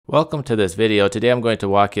Welcome to this video. Today I'm going to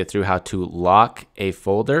walk you through how to lock a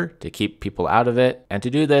folder to keep people out of it. And to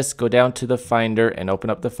do this, go down to the Finder and open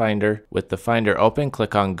up the Finder. With the Finder open,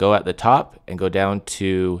 click on Go at the top and go down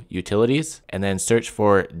to Utilities and then search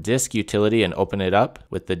for Disk Utility and open it up.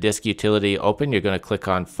 With the Disk Utility open, you're going to click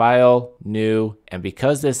on File, New, and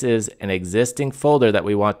because this is an existing folder that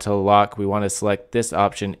we want to lock, we want to select this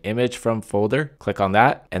option, Image from Folder. Click on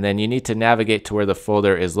that, and then you need to navigate to where the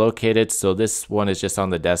folder is located. So this one is just on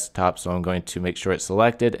the desktop, so I'm going to make sure it's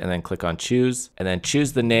selected and then click on Choose, and then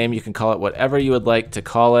choose the name. You can call it whatever you would like to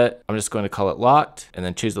call it. I'm just going to call it Locked, and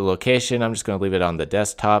then choose the location. I'm just going to leave it on the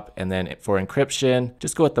desktop, and then for encryption,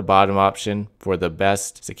 just go with the bottom option for the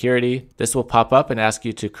best security. This will pop up and ask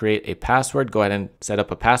you to create a password. Go ahead and set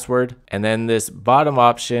up a password, and then this bottom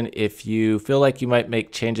option, if you feel like you might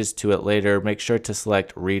make changes to it later, make sure to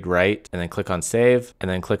select Read Write and then click on Save and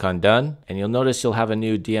then click on Done, and you'll notice you'll have a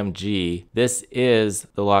new DMG. This is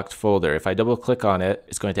the locked folder. If I double click on it,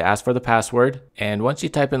 it's going to ask for the password, and once you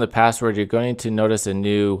type in the password, you're going to notice a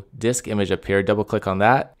new disk image appear. Double click on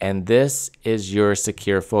that, and this is your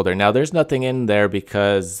secure folder. Now there's nothing in there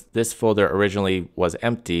because this folder originally was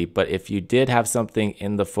empty, but if you did have something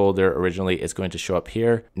in the folder originally, it's going to show up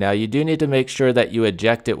here. Now you do need to make sure that you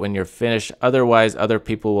eject it when you're finished, otherwise other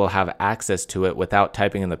people will have access to it without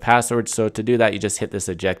typing in the password. So to do that, you just hit this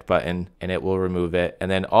eject button and it will remove it. And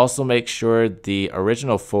then also make sure the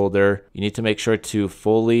original folder, you need to make sure to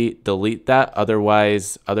fully delete that,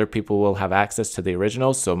 otherwise other people will have access to the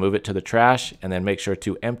original. So move it to the trash and then make sure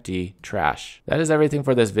to empty trash. That is everything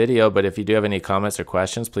for this video, but if you do have any comments or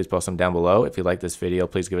questions, please post them down below. If you like this video,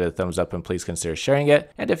 please give it a thumbs up and please consider sharing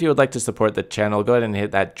it. And if you would like to support the channel, go ahead and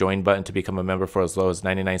hit that join button to become a member for as low as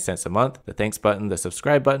 99 cents a month, the thanks button, the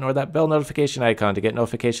subscribe button, or that bell notification icon to get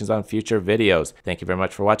notifications on future videos. Thank you very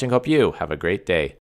much for watching. Hope you have a great day.